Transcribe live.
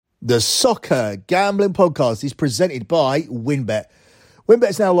The Soccer Gambling Podcast is presented by WynnBET. WynnBET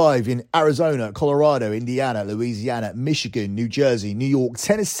is now live in Arizona, Colorado, Indiana, Louisiana, Michigan, New Jersey, New York,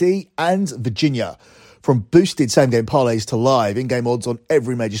 Tennessee, and Virginia. From boosted same-game parlays to live in-game odds on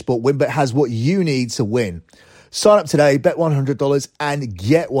every major sport, WynnBET has what you need to win. Sign up today, bet $100 and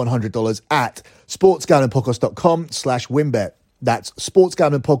get $100 at sportsgamblingpodcast.com/WynnBET. That's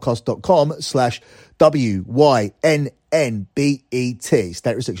sportsgamblingpodcast.com/WYNNBET.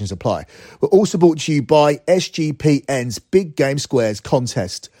 State restrictions apply. We're also brought to you by SGPN's Big Game Squares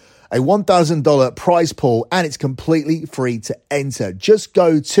contest, a $1,000 prize pool, and it's completely free to enter. Just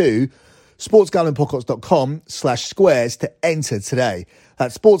go to sportsgamblingpodcast.com/squares to enter today.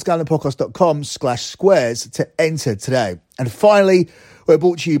 That's sportsgamblingpodcast.com/squares to enter today. And finally, we're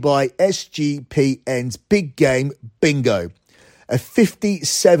brought to you by SGPN's Big Game Bingo, a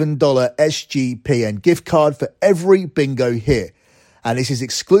 $57 SGPN gift card for every bingo hit. And this is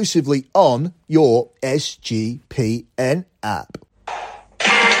exclusively on your SGPN app.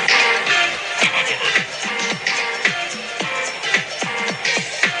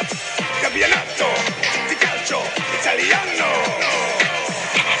 Campionato di calcio italiano.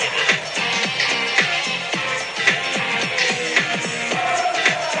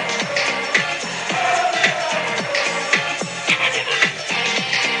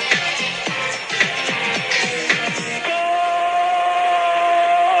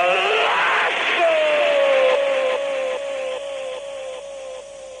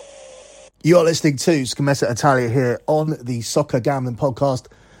 You're listening to Scommessa Italia here on the Soccer Gambling Podcast.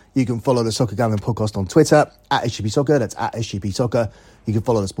 You can follow the Soccer Gambling Podcast on Twitter, at SGP Soccer. That's at SGP Soccer. You can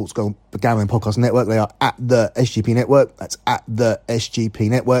follow the Sports Gambling Podcast Network. They are at the SGP Network. That's at the SGP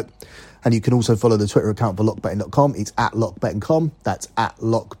Network. And you can also follow the Twitter account for LockBetting.com. It's at LockBettingCom. That's at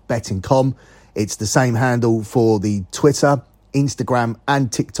LockBettingCom. It's the same handle for the Twitter, Instagram,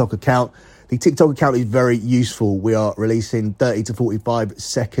 and TikTok account. The TikTok account is very useful. We are releasing 30 to 45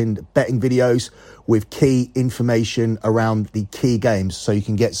 second betting videos with key information around the key games. So you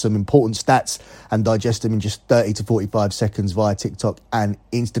can get some important stats and digest them in just 30 to 45 seconds via TikTok and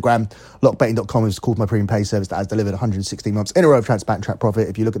Instagram. LockBetting.com is called my premium pay service that has delivered 116 months in a row of transparent track profit.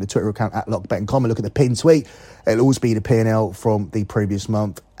 If you look at the Twitter account at LockBetting.com and look at the pinned tweet, it'll always be the P&L from the previous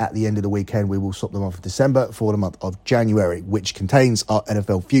month. At the end of the weekend, we will swap them off for December for the month of January, which contains our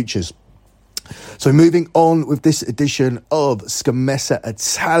NFL futures. So moving on with this edition of Scommessa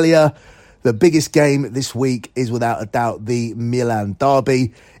Italia, the biggest game this week is without a doubt the Milan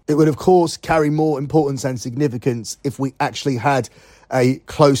derby. It would, of course, carry more importance and significance if we actually had a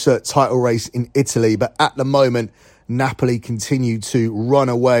closer title race in Italy. But at the moment, Napoli continue to run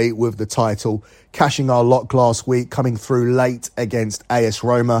away with the title, cashing our lock last week, coming through late against AS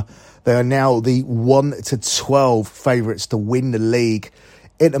Roma. They are now the 1-12 favourites to win the league.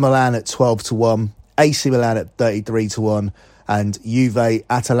 Inter Milan at 12-1, AC Milan at 33-1, and Juve,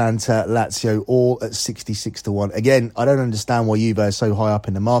 Atalanta, Lazio all at 66-1. Again, I don't understand why Juve is so high up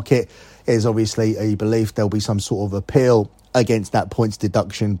in the market. It is obviously a belief there'll be some sort of appeal against that points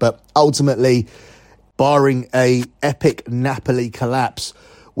deduction, but ultimately, barring a epic Napoli collapse,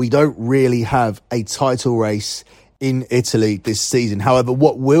 we don't really have a title race in Italy this season. However,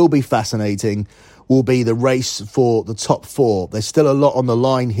 what will be fascinating will be the race for the top four. There's still a lot on the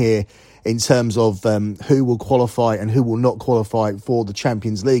line here in terms of who will qualify and who will not qualify for the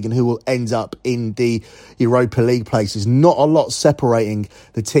Champions League and who will end up in the Europa League places. Not a lot separating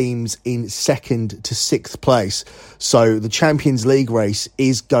the teams in second to sixth place. So the Champions League race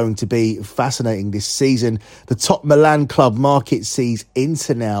is going to be fascinating this season. The top Milan club market sees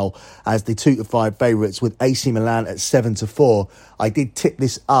Inter now as the 2-5 favourites with AC Milan at 7-4. I did tip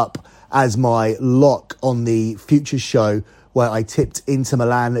this up as my lock on the future show, where I tipped Inter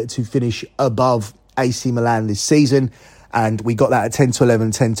Milan to finish above AC Milan this season. And we got that at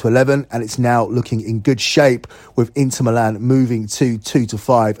 10-11, 10-11. And it's now looking in good shape with Inter Milan moving to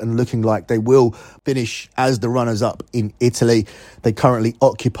 2-5 and looking like they will finish as the runners-up in Italy. They currently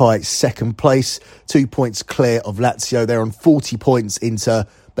occupy second place, 2 points clear of Lazio. They're on 40 points, Inter,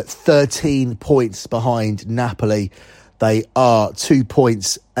 but 13 points behind Napoli. They are 2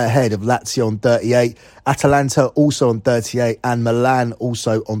 points ahead of Lazio on 38, Atalanta also on 38, and Milan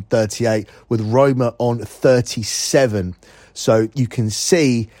also on 38, with Roma on 37. So you can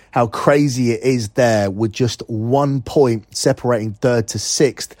see how crazy it is there, with just 1 point separating third to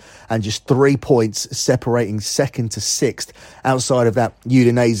sixth and just 3 points separating second to sixth. Outside of that,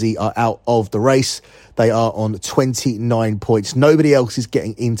 Udinese are out of the race. They are on 29 points. Nobody else is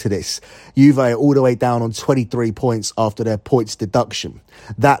getting into this. Juve are all the way down on 23 points after their points deduction.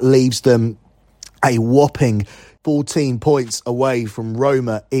 That leaves them a whopping 14 points away from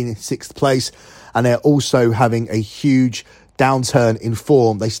Roma in 6th place, and they're also having a huge downturn in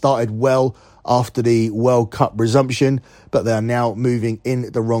form. They started well after the World Cup resumption, but they are now moving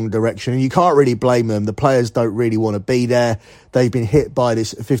in the wrong direction. And you can't really blame them. The players don't really want to be there. They've been hit by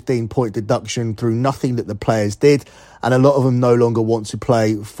this 15-point deduction through nothing that the players did, and a lot of them no longer want to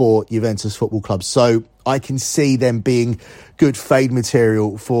play for Juventus Football Club. So I can see them being good fade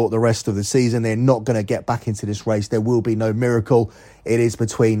material for the rest of the season. They're not going to get back into this race. There will be no miracle. It is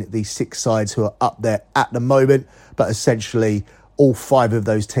between the 6 sides who are up there at the moment, but essentially all 5 of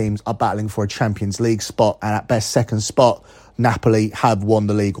those teams are battling for a Champions League spot, and at best second spot. Napoli have won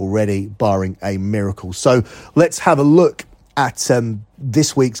the league already, barring a miracle. So let's have a look at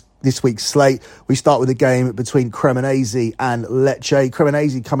this week's slate. We start with a game between Cremonese and Lecce.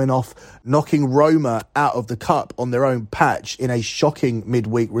 Cremonese coming off knocking Roma out of the cup on their own patch in a shocking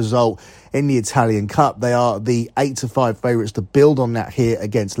midweek result in the Italian Cup. They are the 8-5 favourites to build on that here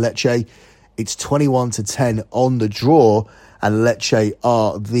against Lecce. It's 21-10 on the draw, and Lecce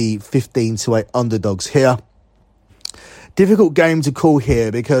are the 15-8 underdogs here. Difficult game to call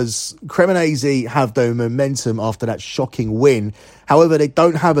here because Cremonese have their momentum after that shocking win. However, they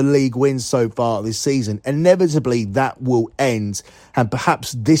don't have a league win so far this season. Inevitably, that will end, and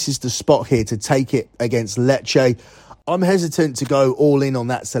perhaps this is the spot here to take it against Lecce. I'm hesitant to go all in on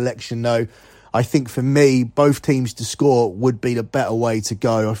that selection, though. I think for me, both teams to score would be the better way to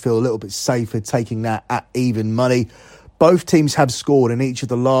go. I feel a little bit safer taking that at even money. Both teams have scored in each of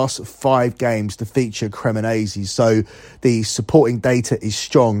the last 5 games to feature Cremonese, so the supporting data is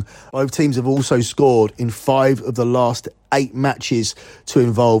strong. Both teams have also scored in 5 of the last 8 matches to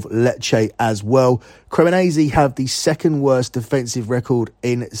involve Lecce as well. Cremonese have the second worst defensive record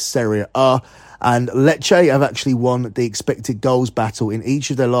in Serie A, and Lecce have actually won the expected goals battle in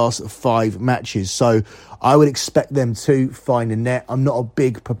each of their last 5 matches. So I would expect them to find a net. I'm not a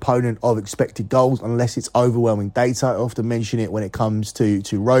big proponent of expected goals unless it's overwhelming data. I often mention it when it comes to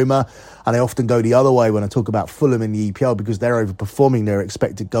Roma, and I often go the other way when I talk about Fulham in the EPL because they're overperforming their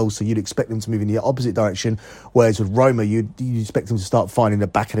expected goals, so you'd expect them to move in the opposite direction, whereas with Roma, you'd expect them to start finding the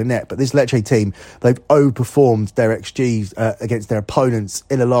back of the net. But this Lecce team, they've overperformed their XGs against their opponents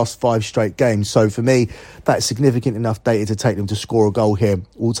in the last 5 straight games. So for me, that's significant enough data to take them to score a goal here.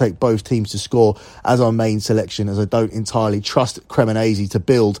 We'll take both teams to score as our main selection, as I don't entirely trust Cremonese to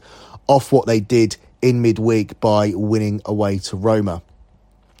build off what they did in midweek by winning away to Roma.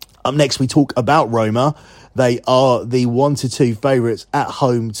 Up next, we talk about Roma. They are the 1-2 favourites at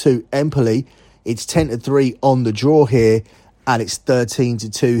home to Empoli. It's 10-3 on the draw here, and it's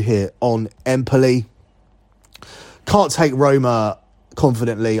 13-2 here on Empoli. Can't take Roma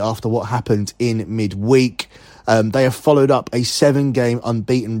confidently after what happened in midweek. They have followed up a 7-game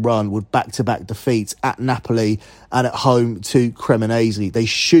unbeaten run with back-to-back defeats at Napoli and at home to Cremonese. They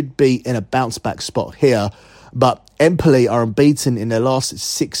should be in a bounce-back spot here, but Empoli are unbeaten in their last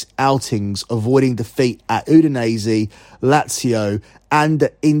 6 outings, avoiding defeat at Udinese, Lazio and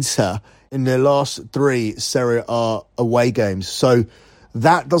Inter in their last 3 Serie A away games. So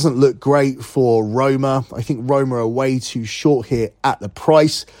that doesn't look great for Roma. I think Roma are way too short here at the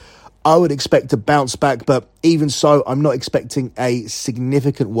price. I would expect a bounce back, but even so, I'm not expecting a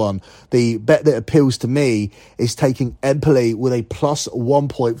significant one. The bet that appeals to me is taking Empoli with a plus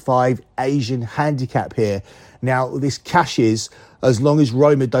 1.5 Asian handicap here. Now, this cashes as long as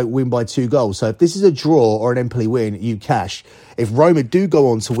Roma don't win by 2 goals. So if this is a draw or an Empoli win, you cash. If Roma do go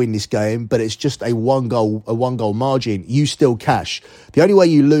on to win this game, but it's just a one goal margin, you still cash. The only way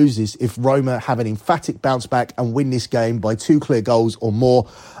you lose is if Roma have an emphatic bounce back and win this game by 2 clear goals or more.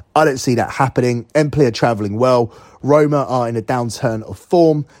 I don't see that happening. Empoli are travelling well. Roma are in a downturn of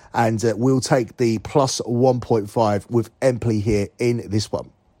form, and we'll take the plus 1.5 with Empoli here in this one.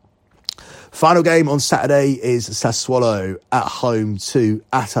 Final game on Saturday is Sassuolo at home to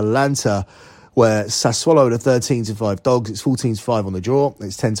Atalanta, where Sassuolo are the 13-5 dogs. It's 14-5 on the draw.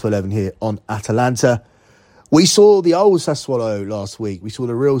 It's 10-11 here on Atalanta. We saw the old Sassuolo last week. We saw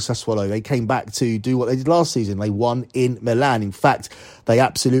the real Sassuolo. They came back to do what they did last season. They won in Milan. In fact, they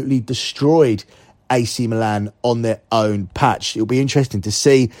absolutely destroyed AC Milan on their own patch. It'll be interesting to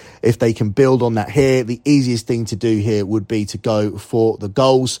see if they can build on that here. The easiest thing to do here would be to go for the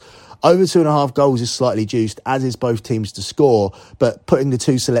goals. Over 2.5 goals is slightly juiced, as is both teams to score, but putting the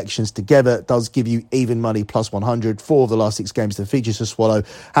 2 selections together does give you even money plus 100. 4 of the last 6 games to feature Sassuolo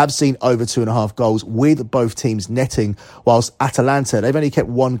have seen over 2.5 goals, with both teams netting, whilst Atalanta, they've only kept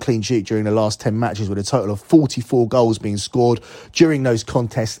 1 clean sheet during the last 10 matches, with a total of 44 goals being scored during those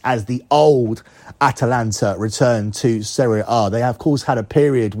contests as the old Atalanta return to Serie A. They have, of course, had a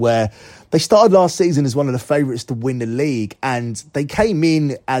period where They started last season as one of the favourites to win the league, and they came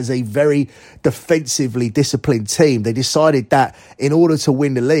in as a very defensively disciplined team. They decided that in order to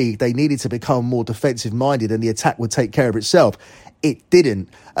win the league, they needed to become more defensive-minded and the attack would take care of itself. It didn't,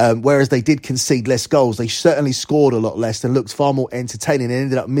 whereas they did concede less goals. They certainly scored a lot less and looked far more entertaining and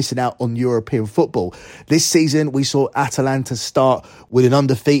ended up missing out on European football. This season, we saw Atalanta start with an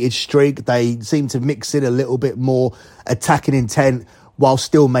undefeated streak. They seemed to mix in a little bit more attacking intent while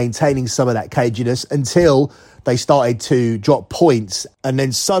still maintaining some of that caginess until they started to drop points. And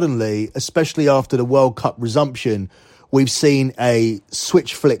then suddenly, especially after the World Cup resumption, we've seen a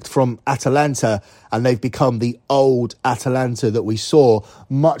switch flicked from Atalanta and they've become the old Atalanta that we saw,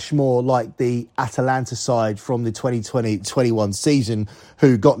 much more like the Atalanta side from the 2020-21 season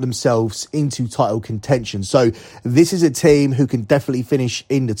who got themselves into title contention. So this is a team who can definitely finish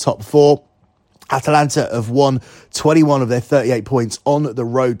in the top four. Atalanta have won 21 of their 38 points on the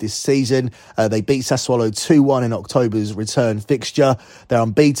road this season. They beat Sassuolo 2-1 in October's return fixture. They're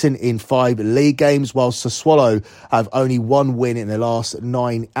unbeaten in 5 league games, while Sassuolo have only 1 win in their last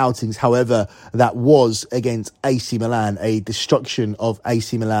 9 outings. However, that was against AC Milan, a destruction of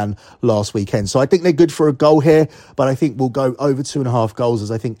AC Milan last weekend. So I think they're good for a goal here, but I think we'll go over 2.5 goals, as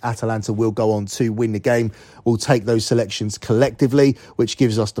I think Atalanta will go on to win the game. We'll take those selections collectively, which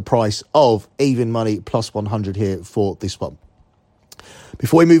gives us the price of even money plus 100 here for this one.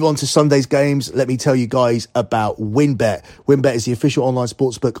 Before we move on to Sunday's games, let me tell you guys about WynnBET. WynnBET is the official online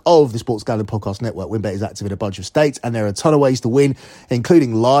sportsbook of the Sports Gambling Podcast Network. WynnBET is active in a bunch of states, and there are a ton of ways to win,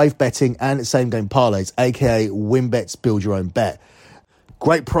 including live betting and same-game parlays, aka WynnBET's Build Your Own Bet.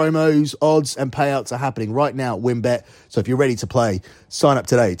 Great promos, odds and payouts are happening right now at WynnBET. So if you're ready to play, sign up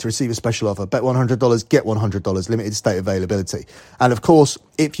today to receive a special offer. Bet $100, get $100, limited state availability. And of course,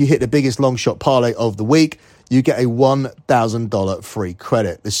 if you hit the biggest long shot parlay of the week, you get a $1,000 free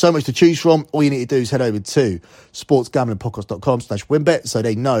credit. There's so much to choose from. All you need to do is head over to sportsgamblingpodcast.com/WynnBET so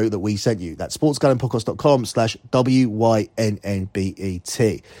they know that we sent you. That's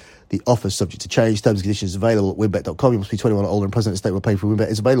sportsgamblingpodcast.com/WYNNBET. The offer is subject to change. Terms and conditions available at WynnBET.com. You must be 21 or older and present in a state where pay for WynnBET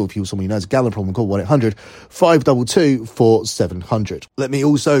is available. If you or someone you know has a gambling problem, call 1-800-522-4700. Let me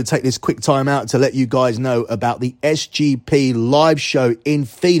also take this quick time out to let you guys know about the SGP live show in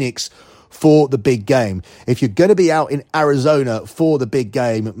Phoenix for the big game. If you're going to be out in Arizona for the big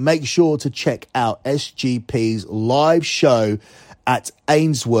game, make sure to check out SGP's live show at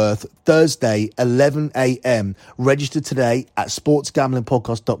Ainsworth, Thursday, 11 a.m. Register today at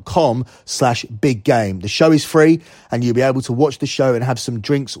sportsgamblingpodcast.com/big game. The show is free and you'll be able to watch the show and have some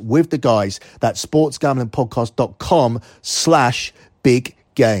drinks with the guys. That's sportsgamblingpodcast.com/big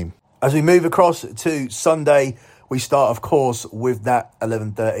game. As we move across to Sunday, we start, of course, with that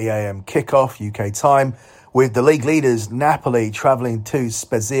 11:30 a.m. kickoff UK time with the league leaders Napoli travelling to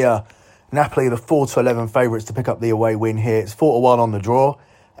Spezia. Napoli are the 4-11 favourites to pick up the away win here. It's 4-1 on the draw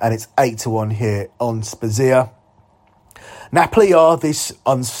and it's 8-1 here on Spezia. Napoli are this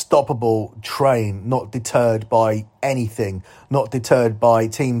unstoppable train, not deterred by anything, not deterred by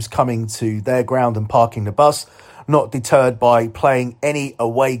teams coming to their ground and parking the bus, not deterred by playing any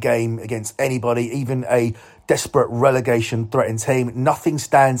away game against anybody, even a desperate relegation threatened team. Nothing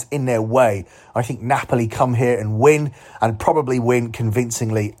stands in their way. I think Napoli come here and win, and probably win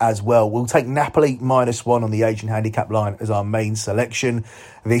convincingly as well. We'll take Napoli -1 on the Asian handicap line as our main selection.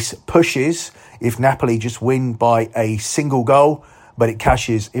 This pushes if Napoli just win by a single goal, but it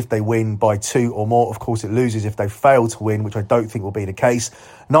cashes if they win by 2 or more. Of course, it loses if they fail to win, which I don't think will be the case.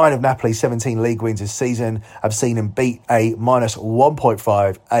 9 of Napoli's 17 league wins this season have seen them beat a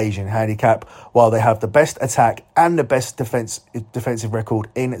 -1.5 Asian handicap, while they have the best attack and the best defensive record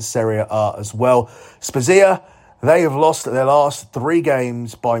in Serie A as well. Spezia, they have lost their last 3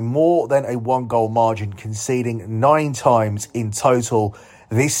 games by more than a 1-goal margin, conceding 9 times in total.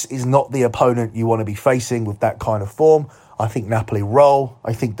 This is not the opponent you want to be facing with that kind of form. I think Napoli roll.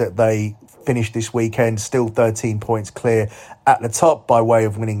 I think that they finish this weekend still 13 points clear at the top by way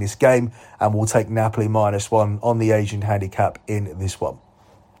of winning this game, and we'll take Napoli -1 on the Asian handicap in this one.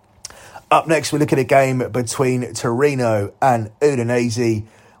 Up next, we look at a game between Torino and Udinese,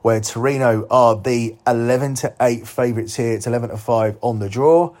 where Torino are the 11-8 favourites here. It's 11-5 on the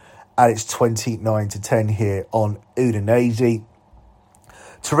draw, and it's 29-10 here on Udinese.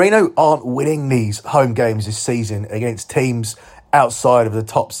 Torino aren't winning these home games this season against teams outside of the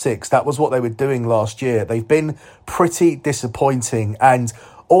top 6. That was what they were doing last year. They've been pretty disappointing, and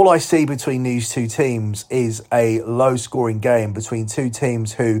all I see between these two teams is a low-scoring game between two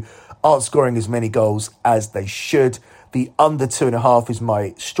teams who aren't scoring as many goals as they should. The under 2.5 is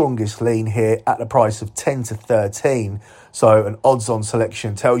my strongest lean here at the price of 10 to 13. So an odds-on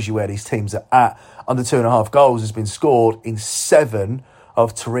selection tells you where these teams are at. Under 2.5 goals has been scored in 7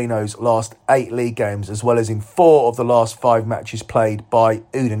 of Torino's last 8 league games, as well as in 4 of the last 5 matches played by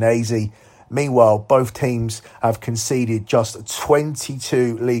Udinese. Meanwhile, both teams have conceded just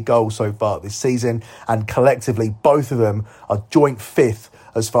 22 league goals so far this season, and collectively both of them are joint 5th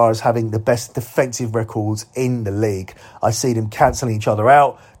as far as having the best defensive records in the league. I see them cancelling each other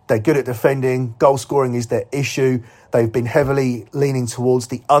out. They're good at defending. Goal scoring is their issue. They've been heavily leaning towards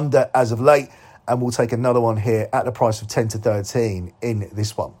the under as of late, and we'll take another one here at the price of 10 to 13 in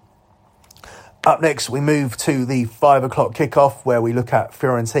this one. Up next, we move to the 5 o'clock kickoff, where we look at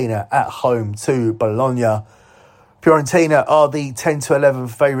Fiorentina at home to Bologna. Fiorentina are the 10 to 11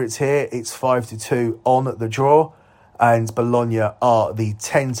 favourites here. It's 5 to 2 on the draw, and Bologna are the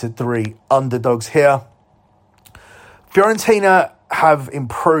 10 to 3 underdogs here. Fiorentina have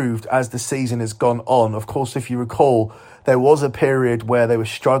improved as the season has gone on. Of course, if you recall, there was a period where they were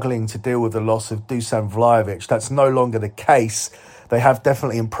struggling to deal with the loss of Dusan Vlahovic. That's no longer the case. They have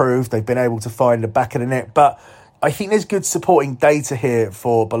definitely improved. They've been able to find the back of the net. But I think there's good supporting data here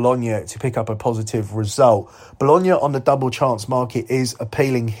for Bologna to pick up a positive result. Bologna on the double chance market is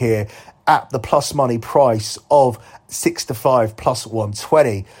appealing here at the plus money price of 6 to 5 plus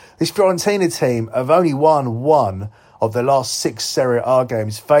 120. This Fiorentina team have only won 1 of their last 6 Serie A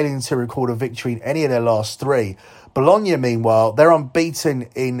games, failing to record a victory in any of their last 3. Bologna, meanwhile, they're unbeaten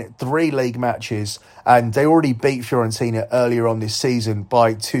in 3 league matches, and they already beat Fiorentina earlier on this season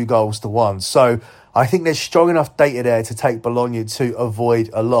by 2 goals to 1. So I think there's strong enough data there to take Bologna to avoid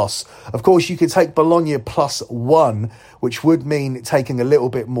a loss. Of course, you could take Bologna plus 1, which would mean taking a little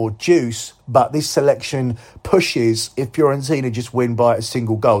bit more juice, but this selection pushes if Fiorentina just win by a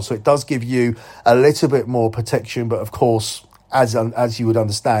single goal. So it does give you a little bit more protection, but of course, as you would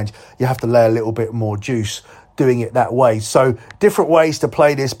understand, you have to lay a little bit more juice doing it that way. So different ways to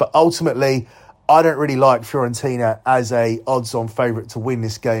play this, but ultimately I don't really like Fiorentina as a odds-on favourite to win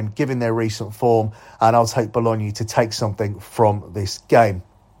this game, given their recent form, and I'll take Bologna to take something from this game.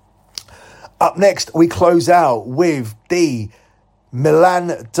 Up next, we close out with the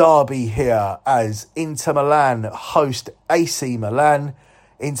Milan derby here as Inter Milan host AC Milan.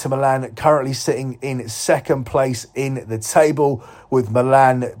 Inter Milan currently sitting in second place in the table, with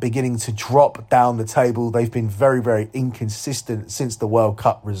Milan beginning to drop down the table. They've been very, very inconsistent since the World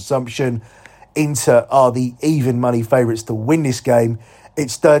Cup resumption. Inter are the even money favourites to win this game.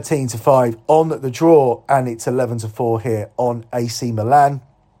 It's 13 to 5 on the draw, and it's 11 to 4 here on AC Milan.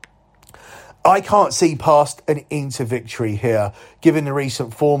 I can't see past an Inter victory here, given the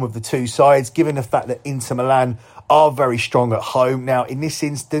recent form of the two sides, given the fact that Inter Milan are very strong at home. Now, in this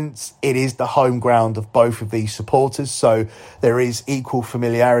instance, it is the home ground of both of these supporters, so there is equal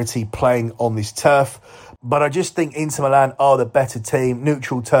familiarity playing on this turf. But I just think Inter Milan are the better team,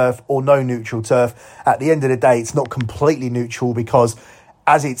 neutral turf or no neutral turf. At the end of the day, it's not completely neutral because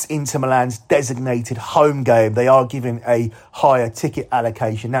as it's Inter Milan's designated home game, they are given a higher ticket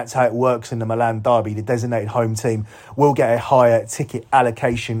allocation. That's how it works in the Milan derby. The designated home team will get a higher ticket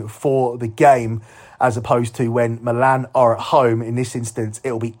allocation for the game, as opposed to when Milan are at home. In this instance,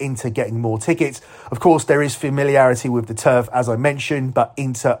 it'll be Inter getting more tickets. Of course, there is familiarity with the turf, as I mentioned, but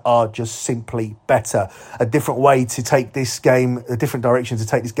Inter are just simply better. A different way to take this game, a different direction to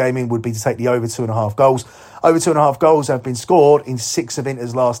take this game in would be to take the over 2.5 goals. Over 2.5 goals have been scored in 6 of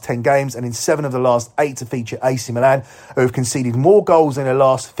Inter's last 10 games, and in 7 of the last 8 to feature AC Milan, who have conceded more goals in their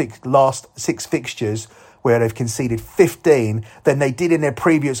last 6 fixtures, where they've conceded 15, than they did in their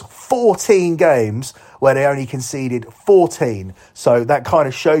previous 14 games, where they only conceded 14. So that kind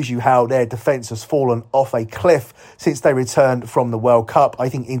of shows you how their defence has fallen off a cliff since they returned from the World Cup. I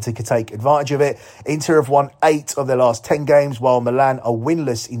think Inter could take advantage of it. Inter have won 8 of their last 10 games, while Milan are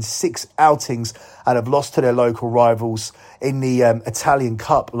winless in 6 outings and have lost to their local rivals in the Italian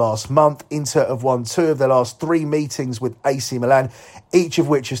Cup last month. Inter have won 2 of their last 3 meetings with AC Milan, each of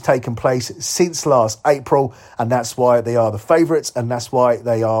which has taken place since last April, and that's why they are the favourites, and that's why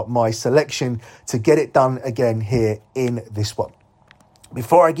they are my selection to get it done again here in this one.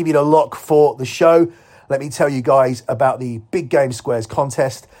 Before I give you the lock for the show, let me tell you guys about the Big Game Squares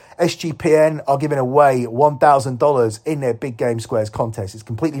contest. SGPN are giving away $1,000 in their Big Game Squares contest. It's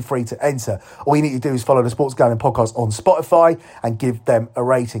completely free to enter. All you need to do is follow the Sports Gambling Podcast on Spotify and give them a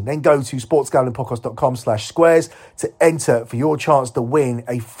rating. Then go to sportsgamblingpodcast.com/squares to enter for your chance to win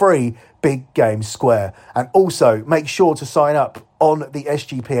a free Big Game Square. And also make sure to sign up on the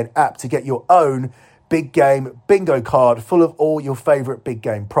SGPN app to get your own big game bingo card full of all your favourite big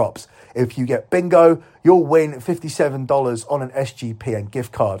game props. If you get bingo, you'll win $57 on an SGPN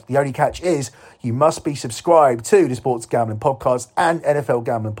gift card. The only catch is you must be subscribed to the Sports Gambling Podcast and NFL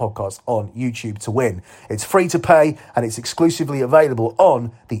Gambling Podcast on YouTube to win. It's free to pay and it's exclusively available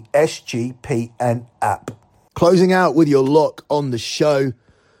on the SGPN app. Closing out with your lock on the show,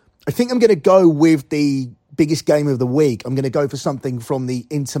 I think I'm going to go with the biggest game of the week. I'm going to go for something from the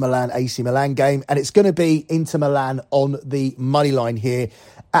Inter Milan AC Milan game, and it's going to be Inter Milan on the money line here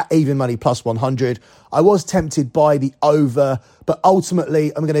at even money plus 100. I was tempted by the over, but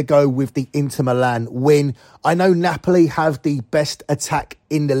ultimately I'm going to go with the Inter Milan win. I know Napoli have the best attack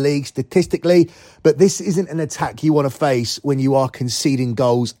in the league statistically, but this isn't an attack you want to face when you are conceding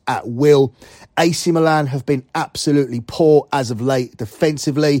goals at will. AC Milan have been absolutely poor as of late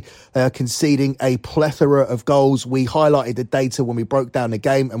defensively. They are conceding a plethora of goals. We highlighted the data when we broke down the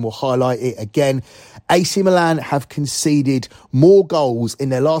game and we'll highlight it again. AC Milan have conceded more goals in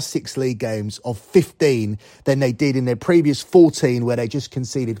their last 6 league games of 15 than they did in their previous 14, where they just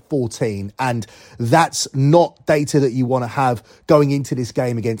conceded 14. And that's not data that you want to have going into this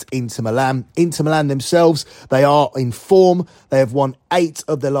game against Inter Milan. Inter Milan themselves, they are in form. They have won 8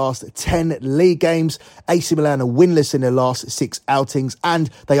 of their last 10 league games. AC Milan are winless in their last 6 outings, and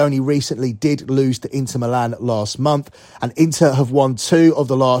they only recently did lose to Inter Milan last month. And Inter have won 2 of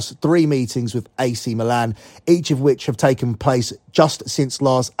the last 3 meetings with AC Milan, each of which have taken place just since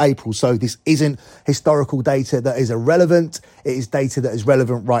last April. So this isn't historical data that is irrelevant. It is data that is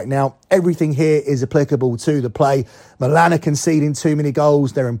relevant right now. Everything here is applicable to the play. Milan are conceding too many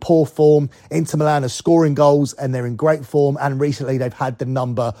goals. They're in poor form. Inter Milan are scoring goals and they're in great form. And recently they've had the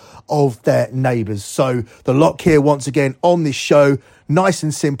number of their neighbours. So the lock here once again on this show, nice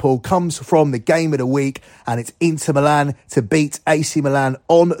and simple, comes from the game of the week, and it's Inter Milan to beat AC Milan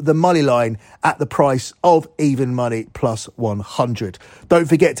on the money line at the price of even money plus 100. Don't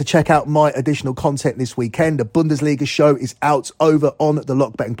forget to check out my additional content this weekend. The Bundesliga show is out over on the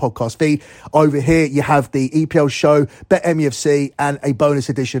Lock Betting Podcast feed. Over here, you have the EPL show, Bet MUFC, and a bonus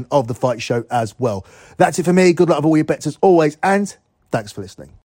edition of the Fight Show as well. That's it for me. Good luck with all your bets as always, and thanks for listening.